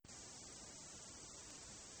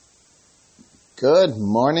Good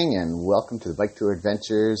morning and welcome to the Bike Tour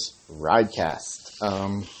Adventures Ridecast.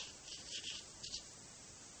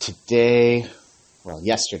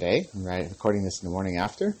 Yesterday, I'm recording this in the morning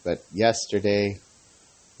after, but yesterday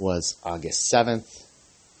was August 7th,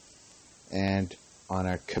 and on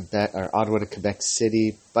our Ottawa to Quebec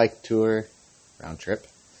City bike tour round trip,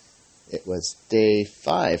 it was day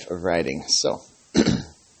 5 of riding. So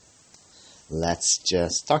let's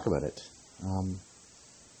just talk about it.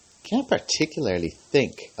 Can't particularly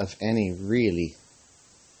think of any really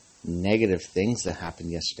negative things that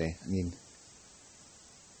happened yesterday. I mean,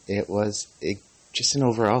 it was just an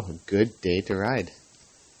overall good day to ride.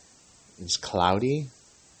 It was cloudy.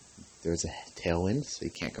 There was a tailwind, so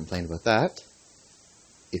you can't complain about that.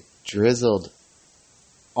 It drizzled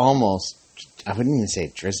almost, I wouldn't even say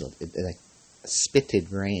it drizzled. It like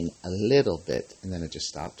spitted rain a little bit, and then it just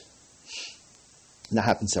stopped. And that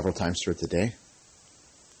happened several times throughout the day.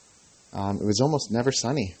 It was almost never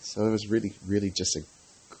sunny, so it was really, really just a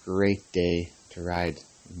great day to ride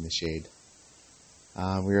in the shade.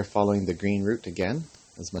 We were following the green route again,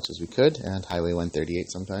 as much as we could, and Highway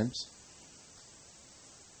 138 sometimes.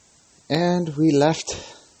 And we left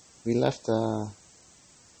the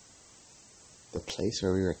place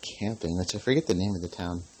where we were camping, which I forget the name of the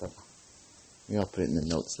town, but maybe I'll put it in the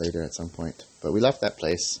notes later at some point. But we left that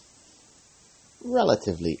place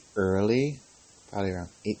relatively early. Probably around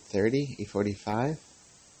 8:30, 8:45,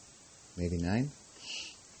 maybe 9.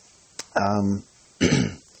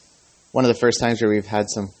 One of the first times where we've had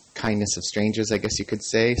some kindness of strangers, I guess you could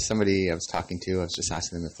say. Somebody I was talking to, I was just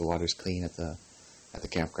asking them if the water's clean at the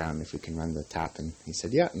campground, if we can run the tap, and he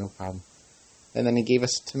said, yeah, no problem. And then he gave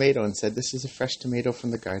us a tomato and said, this is a fresh tomato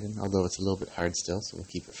from the garden, although it's a little bit hard still, so we'll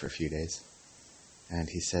keep it for a few days. And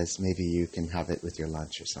he says, maybe you can have it with your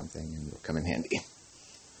lunch or something, and it'll come in handy.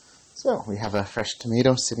 So we have a fresh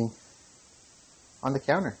tomato sitting on the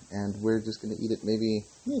counter, and we're just going to eat it maybe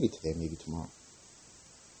today, maybe tomorrow.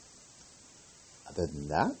 Other than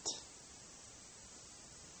that,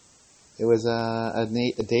 it was a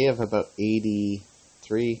day of about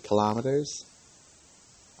 83 kilometers,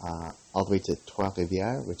 all the way to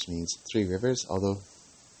Trois-Rivières, which means 3 rivers, although,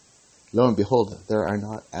 lo and behold, there are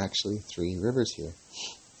not actually 3 rivers here.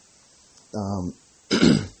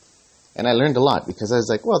 And I learned a lot because I was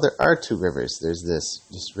like, well, there are 2 rivers. There's this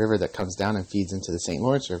river that comes down and feeds into the St.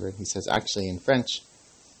 Lawrence River. He says, actually, in French,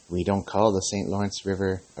 we don't call the St. Lawrence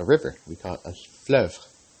River a river. We call it a fleuve,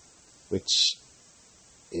 which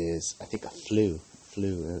is, I think, a fleuve.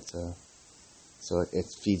 So it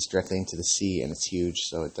feeds directly into the sea, and it's huge,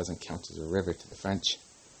 so it doesn't count as a river to the French.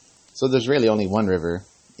 So there's really only one river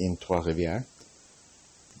in Trois-Rivières.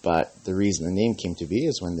 But the reason the name came to be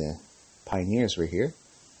is when the pioneers were here,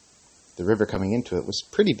 the river coming into it was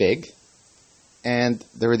pretty big, and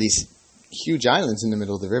there were these huge islands in the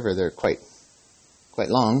middle of the river. They're quite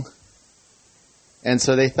long, and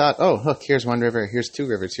so they thought, oh, look, here's 1 river, here's 2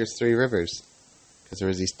 rivers, here's 3 rivers, because there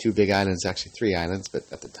was these 2 big islands, actually 3 islands, but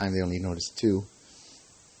at the time they only noticed 2,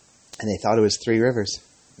 and they thought it was 3 rivers,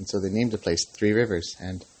 and so they named the place 3 Rivers,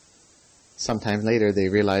 and sometime later they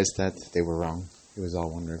realized that they were wrong. It was all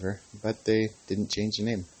 1 river, but they didn't change the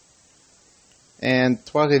name. And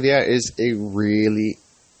Trois-Rivières is a really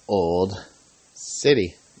old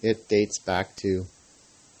city. It dates back to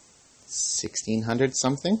 1600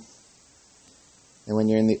 something. And when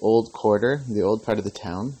you're in the old quarter, the old part of the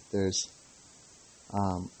town, there's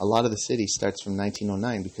a lot of the city starts from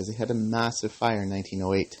 1909 because they had a massive fire in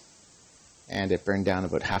 1908. And it burned down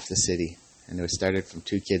about half the city. And it was started from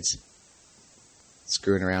 2 kids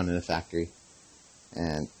screwing around in a factory.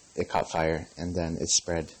 And it caught fire, and then it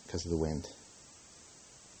spread because of the wind.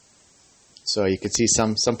 So you could see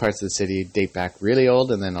some parts of the city date back really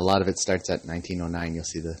old, and then a lot of it starts at 1909. You'll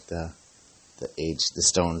see the age, the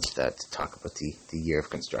stones that talk about the year of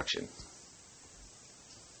construction.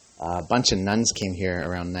 A bunch of nuns came here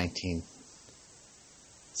around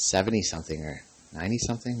 1970 something or 90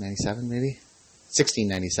 something, 97 maybe,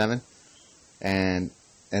 1697, and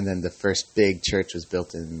then the first big church was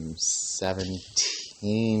built in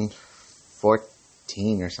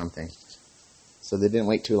 1714 or something. So they didn't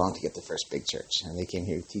wait too long to get the first big church. And they came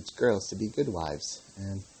here to teach girls to be good wives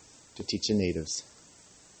and to teach the natives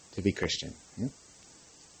to be Christian. Yeah?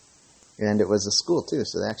 And it was a school too.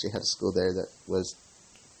 So they actually had a school there that was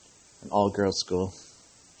an all-girls school.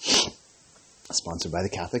 Sponsored by the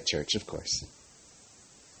Catholic Church, of course.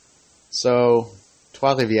 So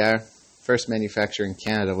Trois-Rivières, first manufacturer in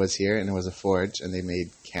Canada, was here, and it was a forge. And they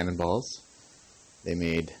made cannonballs. They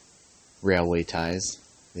made railway ties.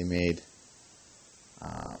 They made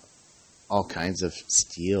all kinds of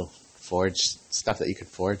steel, forged stuff that you could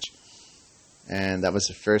forge. And that was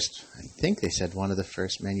the first, I think they said one of the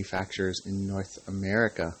first manufacturers in North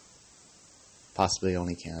America. Possibly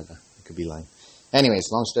only Canada. I could be lying. Anyways,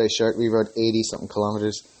 long story short, we rode 80-something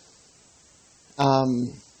kilometers.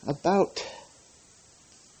 About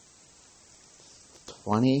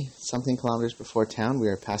 20-something kilometers before town, we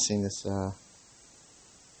were passing this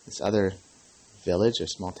other village or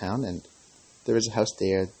small town, and there was a house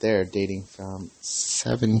there dating from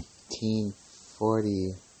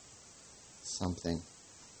 1740 something.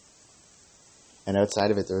 And outside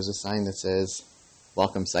of it, there was a sign that says,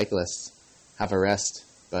 "Welcome cyclists, have a rest,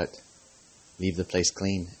 but leave the place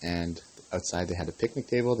clean." And outside they had a picnic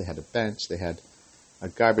table, they had a bench, they had a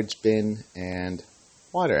garbage bin, and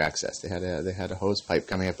water access. They had a hose pipe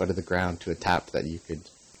coming up out of the ground to a tap that you could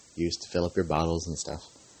use to fill up your bottles and stuff.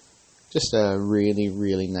 Just a really,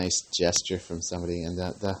 really nice gesture from somebody. And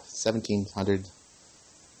the 1700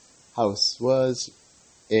 house was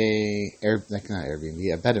a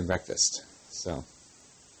bed and breakfast. So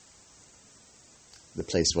the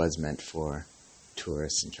place was meant for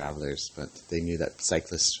tourists and travelers, but they knew that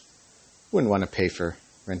cyclists wouldn't want to pay for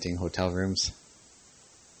renting hotel rooms.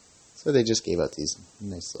 So they just gave out these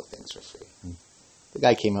nice little things for free. And the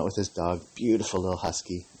guy came out with his dog, beautiful little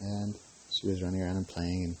husky, and she was running around and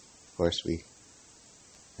playing. And of course, we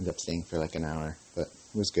ended up staying for like an hour, but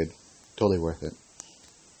it was good. Totally worth it.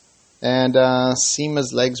 And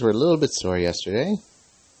Seema's legs were a little bit sore yesterday.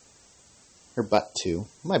 Her butt too.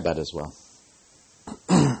 My butt as well.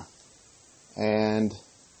 And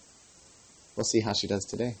we'll see how she does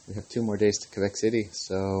today. We have 2 more days to Quebec City,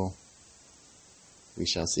 so we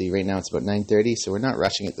shall see. Right now it's about 9:30, so we're not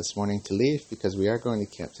rushing it this morning to leave because we are going to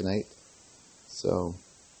camp tonight. So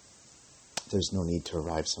there's no need to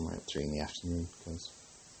arrive somewhere at 3 in the afternoon because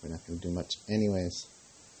we're not going to do much anyways.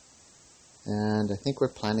 And I think we're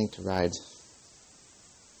planning to ride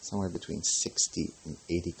somewhere between 60 and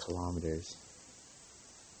 80 kilometers.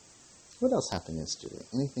 What else happened yesterday?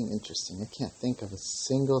 Anything interesting? I can't think of a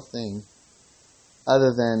single thing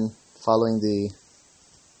other than following the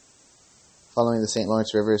St.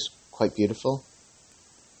 Lawrence River is quite beautiful.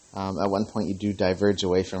 At one point you do diverge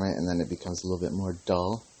away from it and then it becomes a little bit more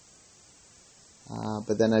dull.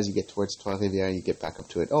 But then as you get towards Trois-Rivières, you get back up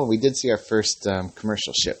to it. Oh, we did see our first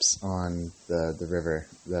commercial ships on the river,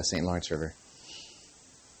 the St. Lawrence River.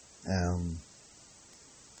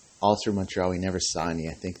 All through Montreal, we never saw any.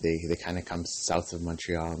 I think they kind of come south of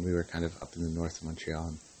Montreal, and we were kind of up in the north of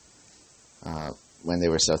Montreal. When they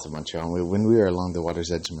were south of Montreal, when we were along the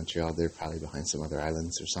water's edge of Montreal, they were probably behind some other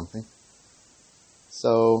islands or something.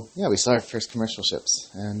 So, yeah, we saw our first commercial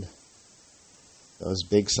ships, and those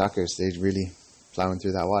big suckers, they'd really plowing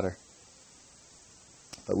through that water.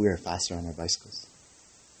 But we were faster on our bicycles.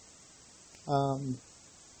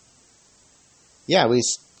 Yeah, we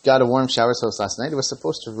got a warm showers host last night. It was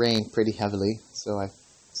supposed to rain pretty heavily, so I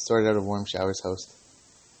sorted out a warm showers host.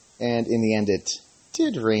 And in the end, it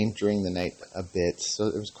did rain during the night a bit, so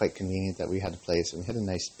it was quite convenient that we had a place. And we had a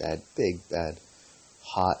nice bed, big bed,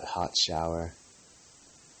 hot shower.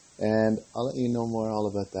 And I'll let you know more all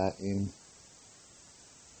about that in...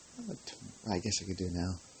 I guess I could do it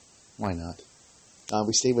now. Why not?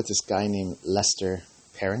 We stayed with this guy named Lester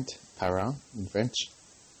Parent in French.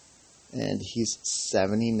 And he's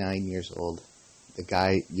 79 years old. The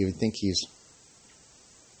guy, you would think he's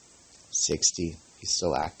 60. He's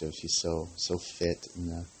so active. He's so fit.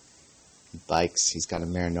 And he bikes. He's got a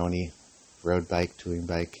Marinoni road bike, touring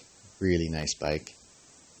bike. Really nice bike.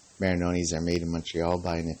 Marinonis are made in Montreal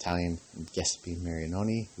by an Italian, Giuseppe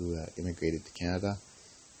Marinoni, who immigrated to Canada.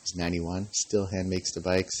 He's 91. Still hand makes the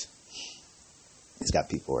bikes. He's got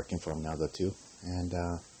people working for him now, though, too. And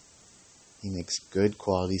he makes good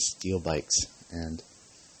quality steel bikes, and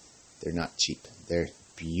they're not cheap. They're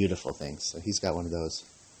beautiful things. So he's got one of those.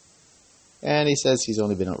 And he says he's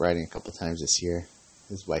only been out riding a couple times this year.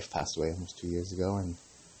 His wife passed away almost 2 years ago,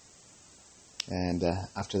 and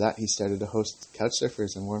after that he started to host couch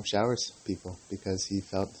surfers and warm showers people because he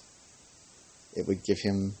felt it would give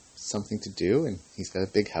him something to do, and he's got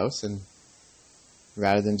a big house, and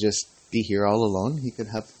rather than just be here all alone, he could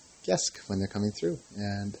have guests when they're coming through,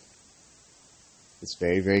 and it's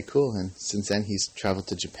very, very cool. And since then, he's traveled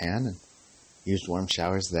to Japan and used warm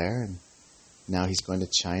showers there. And now he's going to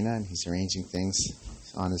China and he's arranging things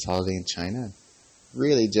on his holiday in China. And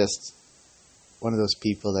really just one of those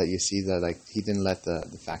people that you see that, like, he didn't let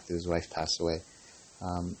the fact that his wife passed away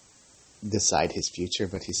decide his future.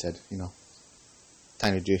 But he said,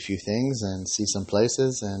 time to do a few things and see some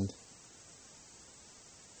places and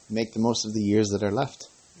make the most of the years that are left.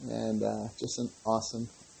 And just an awesome,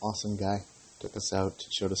 awesome guy. Took us out,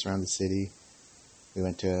 showed us around the city. We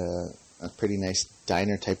went to a pretty nice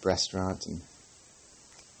diner-type restaurant, and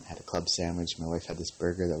I had a club sandwich. My wife had this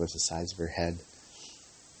burger that was the size of her head.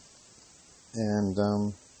 And,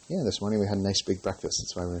 this morning we had a nice big breakfast.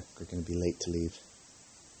 That's why we're going to be late to leave.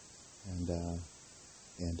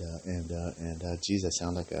 Geez, I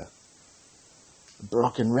sound like a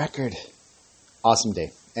broken record. Awesome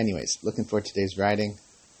day. Anyways, looking forward to today's riding.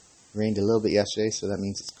 Rained a little bit yesterday, so that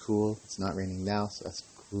means it's cool. It's not raining now, so that's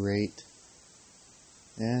great.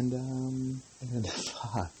 I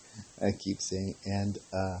keep saying,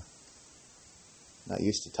 not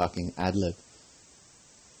used to talking ad lib.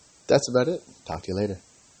 That's about it. Talk to you later.